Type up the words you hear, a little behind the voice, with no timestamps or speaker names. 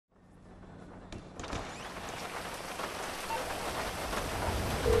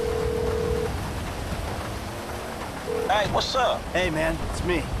Mike, what's up? Hey, man, it's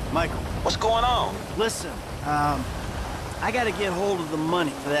me, Michael. What's going on? Listen, I gotta get hold of the money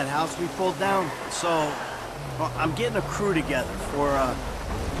for that house we pulled down, so well, I'm getting a crew together for,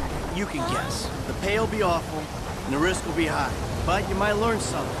 you can guess. The pay will be awful, and the risk will be high, but you might learn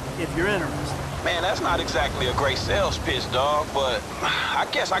something if you're interested. Man, that's not exactly a great sales pitch, dog, but I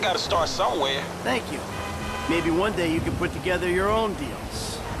guess I gotta start somewhere. Thank you. Maybe one day you can put together your own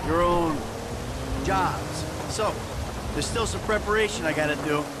deals, your own jobs. So, there's still some preparation I gotta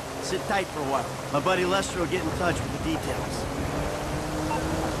do. Sit tight for a while. My buddy Lester will get in touch with the details.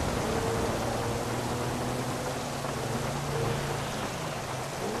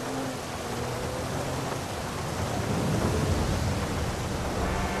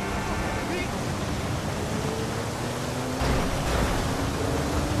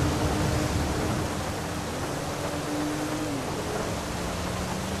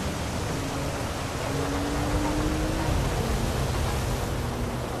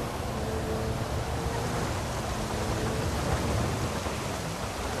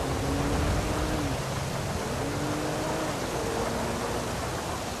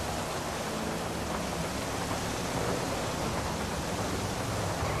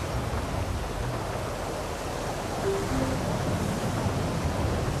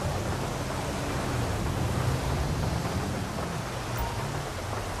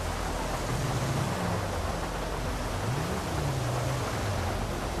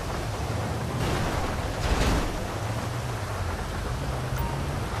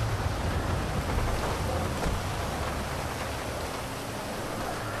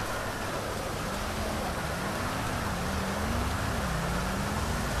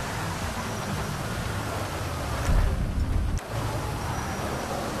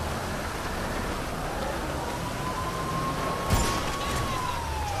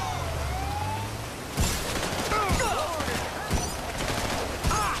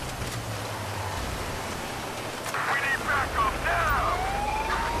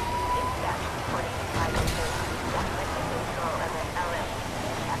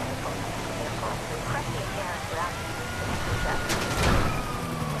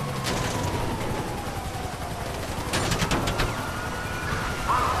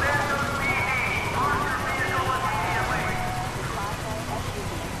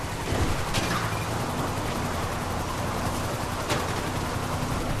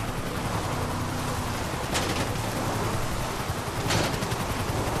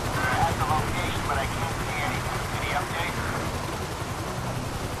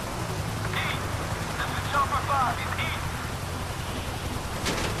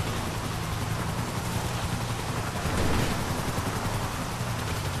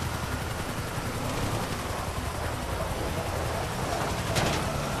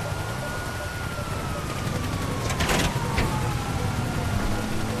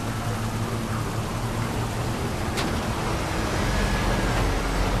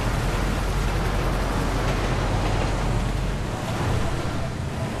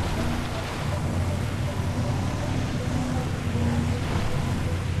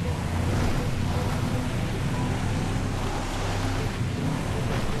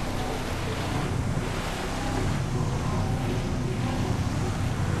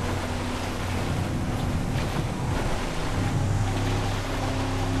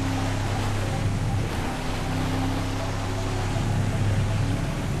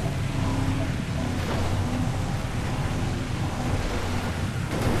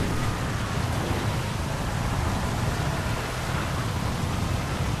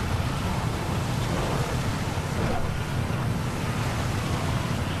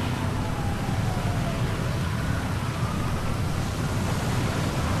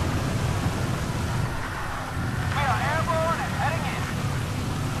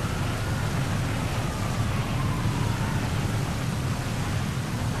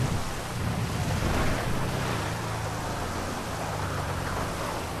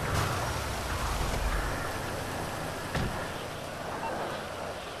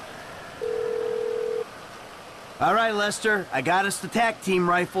 All right, Lester, I got us the TAC team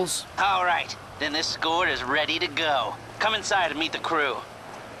rifles. All right, then this squad is ready to go. Come inside and meet the crew.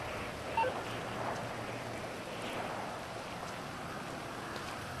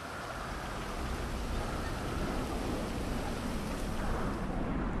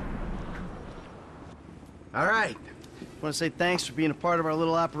 All right. I want to say thanks for being a part of our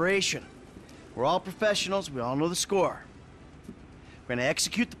little operation. We're all professionals. We all know the score. We're going to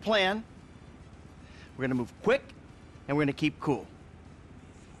execute the plan. We're going to move quick, and we're going to keep cool.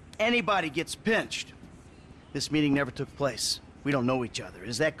 Anybody gets pinched. This meeting never took place. We don't know each other.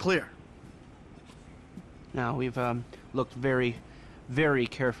 Is that clear? Now, we've looked very, very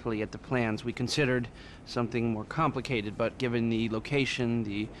carefully at the plans. We considered something more complicated, but given the location,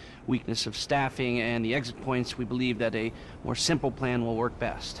 the weakness of staffing, and the exit points, we believe that a more simple plan will work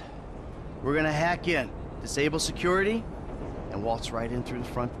best. We're gonna hack in, disable security, and waltz right in through the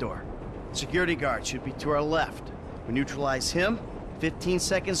front door. The security guard should be to our left. We neutralize him. 15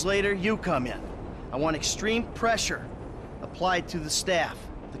 seconds later, you come in. I want extreme pressure applied to the staff.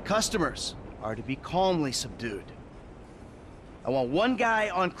 The customers are to be calmly subdued. I want one guy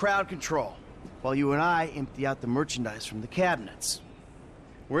on crowd control, while you and I empty out the merchandise from the cabinets.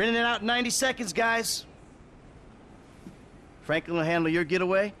 We're in and out in 90 seconds, guys. Franklin will handle your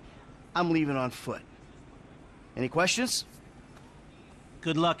getaway. I'm leaving on foot. Any questions?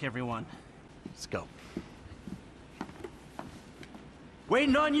 Good luck, everyone. Let's go.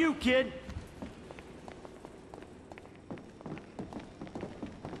 Waiting on you, kid.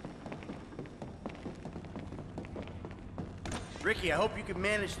 Ricky, I hope you can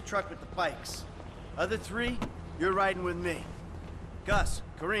manage the truck with the bikes. Other three, you're riding with me. Gus,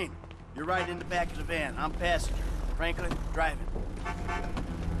 Kareem, you're riding in the back of the van. I'm passenger. Franklin, driving.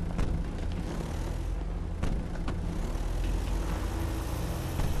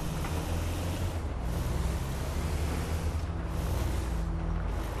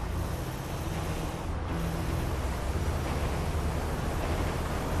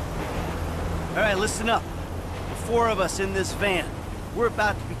 All right, listen up. The four of us in this van, we're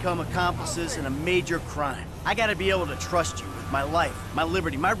about to become accomplices in a major crime. I gotta be able to trust you with my life, my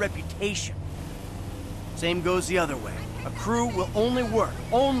liberty, my reputation. Same goes the other way. A crew will only work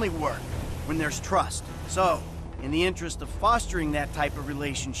when there's trust. So, in the interest of fostering that type of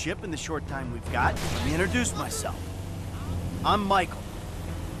relationship in the short time we've got, let me introduce myself. I'm Michael.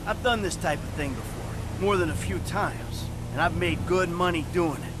 I've done this type of thing before, more than a few times, and I've made good money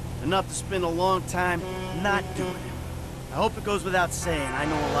doing it. Enough to spend a long time not doing it. I hope it goes without saying, I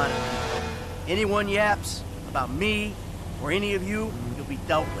know a lot of people. Anyone yaps about me or any of you, you'll be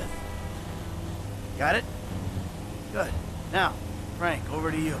dealt with. Got it? Good. Now, Frank, over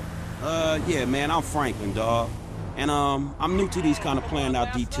to you. Yeah, man, I'm Franklin, dawg. And, I'm new to these kind of planned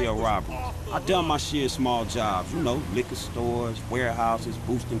out detail robberies. I've done my share of small jobs, you know, liquor stores, warehouses,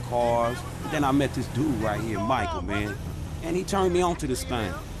 boosting cars. But then I met this dude right here, Michael, man. And he turned me on to this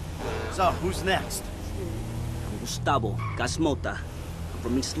thing. So, who's next? I'm Gustavo Gasmota. I'm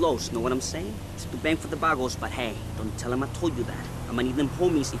from East Los, know what I'm saying? It's too bang for the bagos, but hey, don't tell him I told you that. I'm gonna need them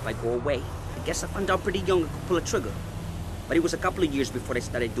homies if I go away. I guess I found out pretty young I could pull a trigger. But it was a couple of years before I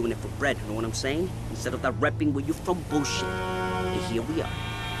started doing it for bread, know what I'm saying? Instead of that repping where you from bullshit. And here we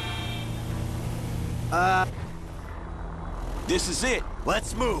are. This is it.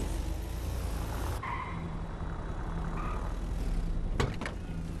 Let's move.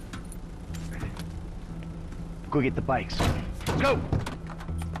 Go get the bikes. Go!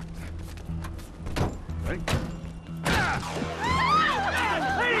 Ready?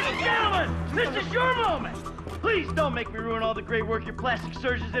 Ladies and gentlemen, this is your moment. Please don't make me ruin all the great work your plastic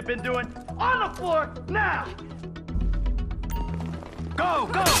surgeons have been doing. On the floor, now! Go,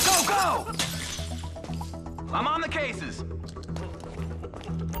 go, go, go! I'm on the cases.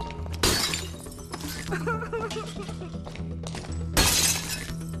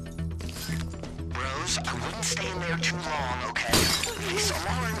 Rose, I wouldn't stay in there too long, okay? This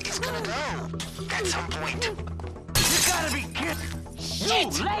alarm is gonna go at some point. You gotta be kidding! You,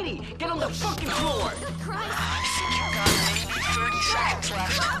 lady, get on the fucking floor! I think you got maybe 30 seconds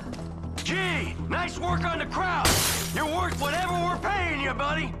left. Gee, nice work on the crowd. You're worth whatever we're paying you,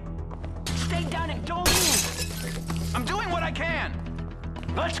 buddy. Stay down and don't move! I'm doing what I can.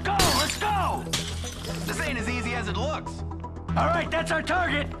 Let's go, let's go! This ain't as easy as it looks. All right, that's our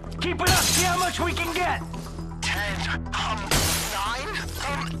target. Keep it up, see how much we can get. 10, 9,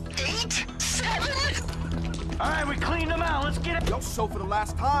 8, 7. All right, we cleaned them out. Let's get it. Yo, so for the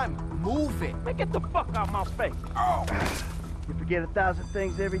last time, move it. Man, get the fuck out my face. Oh. You forget 1,000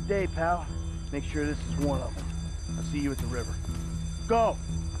 things every day, pal. Make sure this is one of them. I'll see you at the river. Go!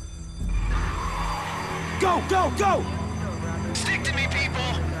 Go, go, go! Stick to me, people.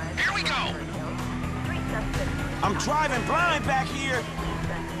 Here we go. I'm driving blind back here.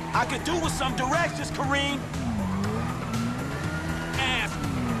 I could do with some directions, Kareem. Ass.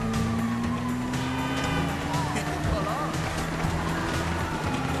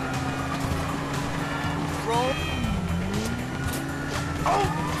 Roll. Oh!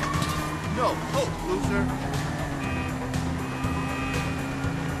 No hope, loser.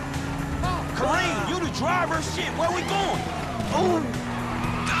 Kareem, you the driver? Shit, where we going? Oh!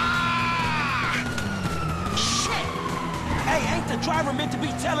 Shit! Hey, ain't the driver meant to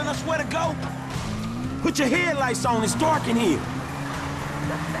be telling us where to go? Put your headlights on, it's dark in here.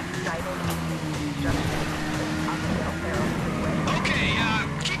 Okay,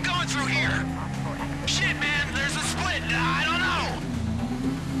 keep going through here. Shit, man, there's a split. I don't know.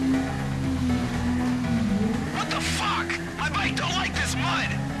 What the fuck? My bike don't like this mud.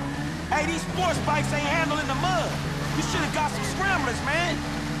 Hey, these sports bikes ain't handling the mud. You should have got some scramblers, man.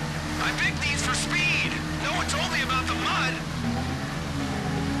 I picked these for speed. No one told me about the mud.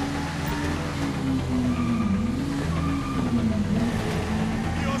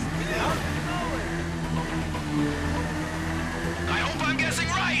 I hope I'm guessing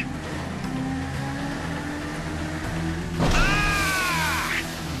right. Ah!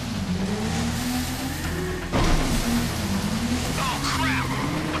 Oh, crap.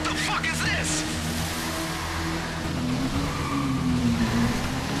 What the fuck is this?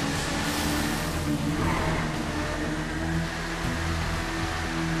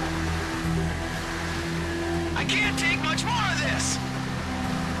 I can't take much more of this.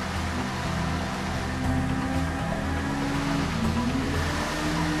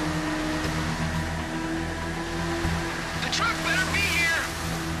 The truck better be here.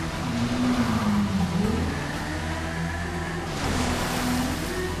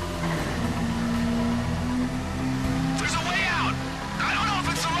 There's a way out. I don't know if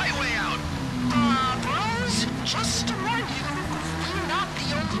it's the right way out. Bros, just to warn you, we're not the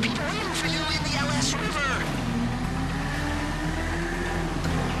only people waiting for you in the LS River.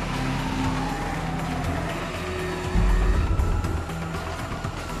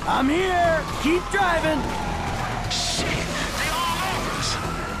 I'm here! Keep driving! Shit, they all over us.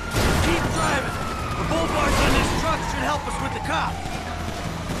 Keep driving! The bull bars on this truck should help us with the cops.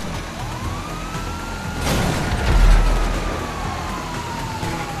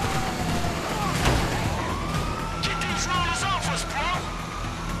 Get these rollers off us, bro.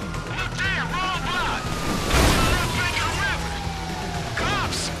 Look there, wrong block. Left bank of the river.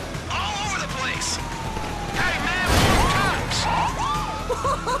 Cops, all over the place. Hey, man, more cops.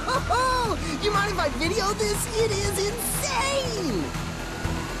 You mind if I video this? It is insane!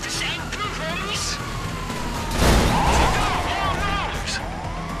 This ain't good, homies. Go, all rollers.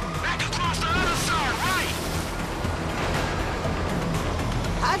 Back across the other side, right.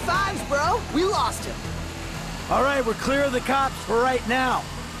 High fives, bro! We lost him. All right, we're clear of the cops for right now.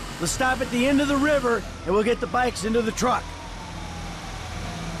 Let's stop at the end of the river, and we'll get the bikes into the truck.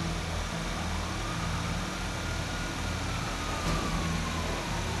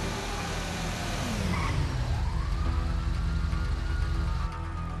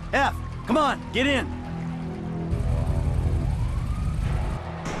 F, come on, get in.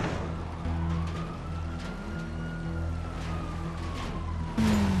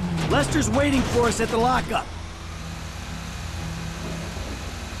 Lester's waiting for us at the lockup.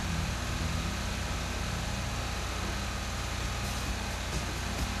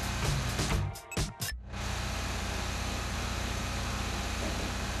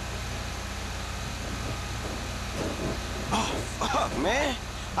 Oh, fuck, man.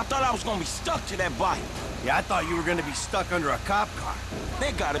 I thought I was gonna be stuck to that bike. Yeah, I thought you were gonna be stuck under a cop car.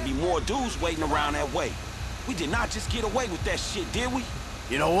 There gotta be more dudes waiting around that way. We did not just get away with that shit, did we?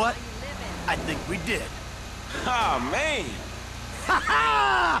 You know what? I think we did. Ah, man. Ha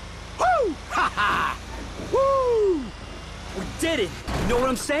ha! Woo! Ha ha! Woo! We did it! You know what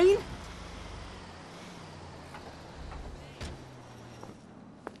I'm saying?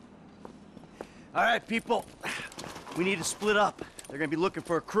 All right, people. We need to split up. They're gonna be looking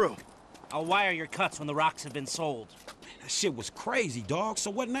for a crew. I'll wire your cuts when the rocks have been sold. That shit was crazy, dog.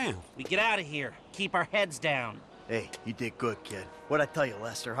 So what now? We get out of here. Keep our heads down. Hey, you did good, kid. What'd I tell you,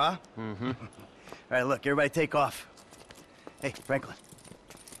 Lester, huh? Mm-hmm. All right, look, everybody take off. Hey, Franklin.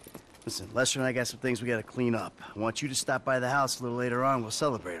 Listen, Lester and I got some things we gotta clean up. I want you to stop by the house a little later on. We'll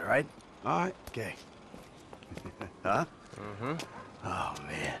celebrate, all right? All right. Okay. Huh? Mm-hmm. Oh,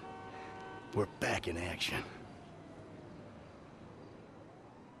 man. We're back in action.